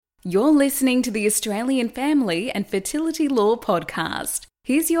You're listening to the Australian Family and Fertility Law Podcast.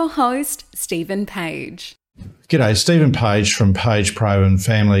 Here's your host, Stephen Page. G'day, Stephen Page from Page Pro and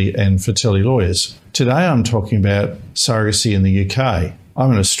Family and Fertility Lawyers. Today I'm talking about surrogacy in the UK.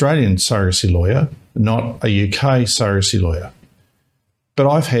 I'm an Australian surrogacy lawyer, not a UK surrogacy lawyer. But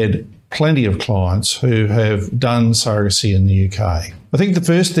I've had plenty of clients who have done surrogacy in the UK. I think the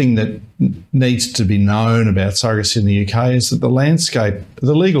first thing that needs to be known about surrogacy in the UK is that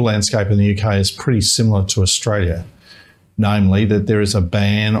the legal landscape in the UK is pretty similar to Australia. Namely, that there is a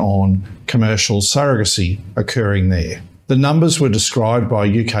ban on commercial surrogacy occurring there. The numbers were described by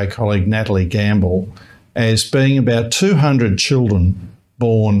UK colleague Natalie Gamble as being about 200 children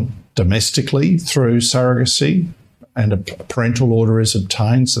born domestically through surrogacy, and a parental order is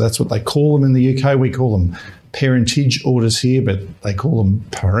obtained. So that's what they call them in the UK. We call them parentage orders here, but they call them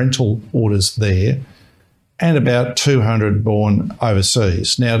parental orders there, and about 200 born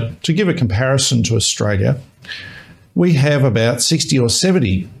overseas. Now, to give a comparison to Australia, we have about 60 or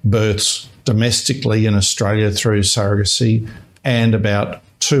 70 births domestically in Australia through surrogacy and about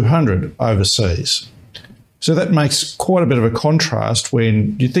 200 overseas. So that makes quite a bit of a contrast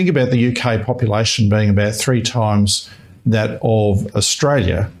when you think about the UK population being about 3 times that of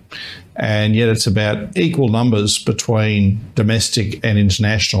Australia, and yet it's about equal numbers between domestic and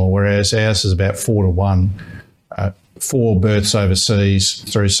international, whereas ours is about 4 to 1, 4 births overseas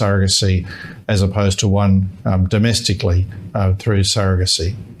through surrogacy as opposed to 1 domestically through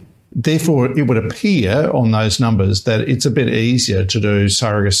surrogacy. Therefore, it would appear on those numbers that it's a bit easier to do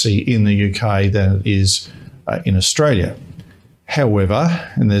surrogacy in the UK than it is in Australia. However,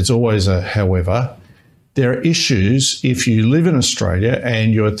 and there's always a however, there are issues if you live in Australia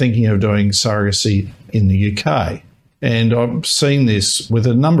and you're thinking of doing surrogacy in the UK. And I've seen this with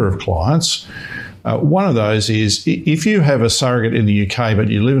a number of clients. One of those is if you have a surrogate in the UK but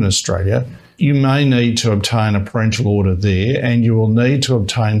you live in Australia, you may need to obtain a parental order there, and you will need to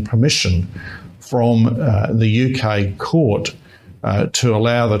obtain permission from the UK court to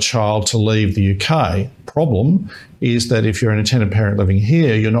allow the child to leave the UK. Problem is that if you're an intended parent living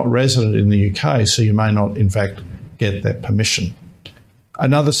here, you're not resident in the UK, so you may not, in fact, get that permission.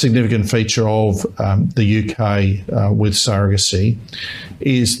 Another significant feature of the UK with surrogacy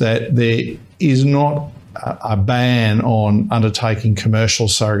is that there is not a ban on undertaking commercial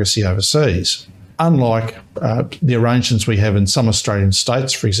surrogacy overseas. Unlike the arrangements we have in some Australian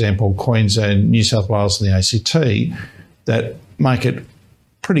states, for example, Queensland, New South Wales and the ACT, that make it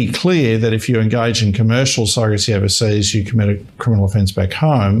pretty clear that if you engage in commercial surrogacy overseas, you commit a criminal offence back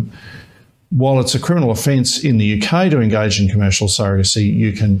home. While it's a criminal offence in the UK to engage in commercial surrogacy,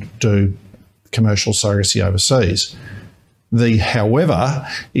 you can do commercial surrogacy overseas. The however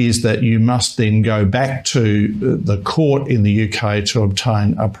is that you must then go back to the court in the UK to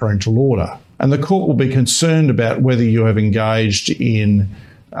obtain a parental order. And the court will be concerned about whether you have engaged in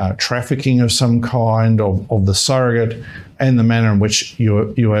trafficking of some kind of the surrogate and the manner in which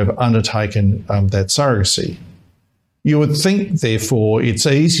you have undertaken that surrogacy. You would think, therefore, it's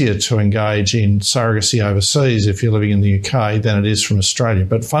easier to engage in surrogacy overseas if you're living in the UK than it is from Australia.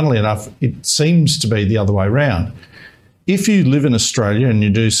 But funnily enough, it seems to be the other way around. If you live in Australia and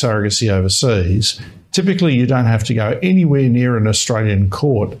you do surrogacy overseas, typically you don't have to go anywhere near an Australian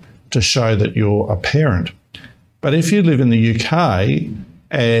court to show that you're a parent. But if you live in the UK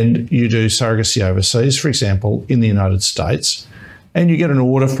and you do surrogacy overseas, for example, in the United States, and you get an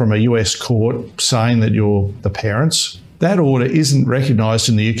order from a US court saying that you're the parents, that order isn't recognised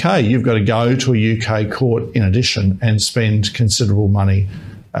in the UK. You've got to go to a UK court in addition and spend considerable money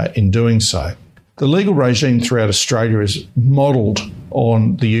in doing so. The legal regime throughout Australia is modelled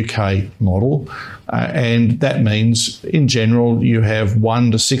on the UK model, and that means, in general, you have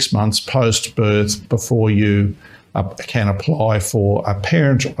 1 to 6 months post-birth before you can apply for a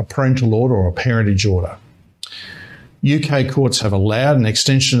parental order or a parentage order. UK courts have allowed an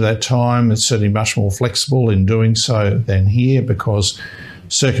extension of that time. It's certainly much more flexible in doing so than here because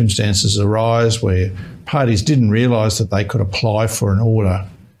circumstances arise where parties didn't realise that they could apply for an order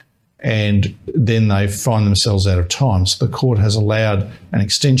and then they find themselves out of time. So the court has allowed an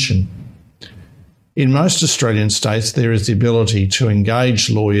extension. In most Australian states, there is the ability to engage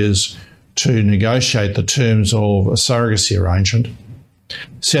lawyers to negotiate the terms of a surrogacy arrangement.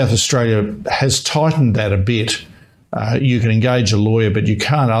 South Australia has tightened that a bit. You can engage a lawyer, but you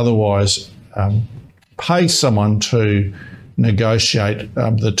can't otherwise pay someone to negotiate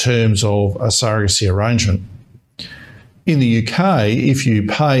the terms of a surrogacy arrangement. In the UK, if you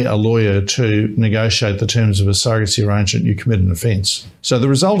pay a lawyer to negotiate the terms of a surrogacy arrangement, you commit an offence. So the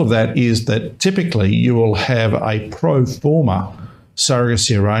result of that is that typically you will have a pro forma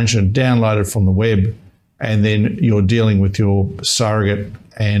surrogacy arrangement downloaded from the web, and then you're dealing with your surrogate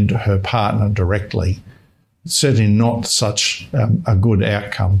and her partner directly. Certainly not such a good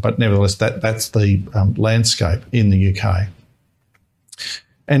outcome, but nevertheless, that's the landscape in the UK.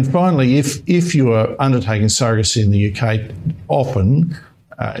 And finally, if you are undertaking surrogacy in the UK, often,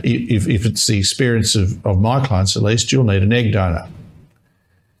 if it's the experience of my clients at least, you'll need an egg donor.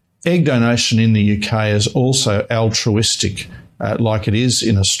 Egg donation in the UK is also altruistic, like it is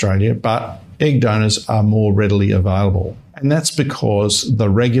in Australia, but egg donors are more readily available. And that's because the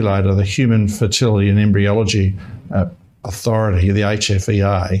regulator, the Human Fertility and Embryology Authority, the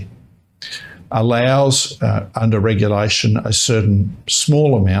HFEA, allows, under regulation, a certain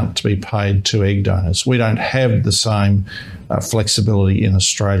small amount to be paid to egg donors. We don't have the same flexibility in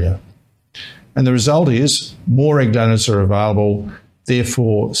Australia. And the result is more egg donors are available,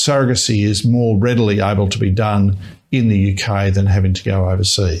 therefore surrogacy is more readily able to be done in the UK than having to go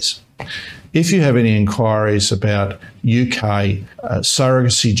overseas. If you have any inquiries about UK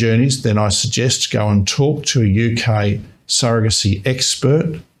surrogacy journeys, then I suggest go and talk to a UK surrogacy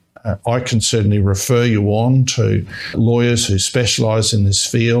expert. I can certainly refer you on to lawyers who specialise in this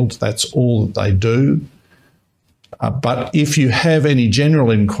field. That's all that they do. But if you have any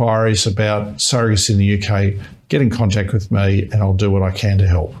general inquiries about surrogacy in the UK, get in contact with me and I'll do what I can to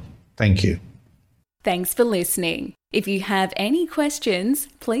help. Thank you. Thanks for listening. If you have any questions,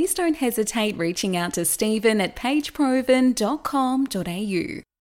 please don't hesitate reaching out to Stephen at pageproven.com.au.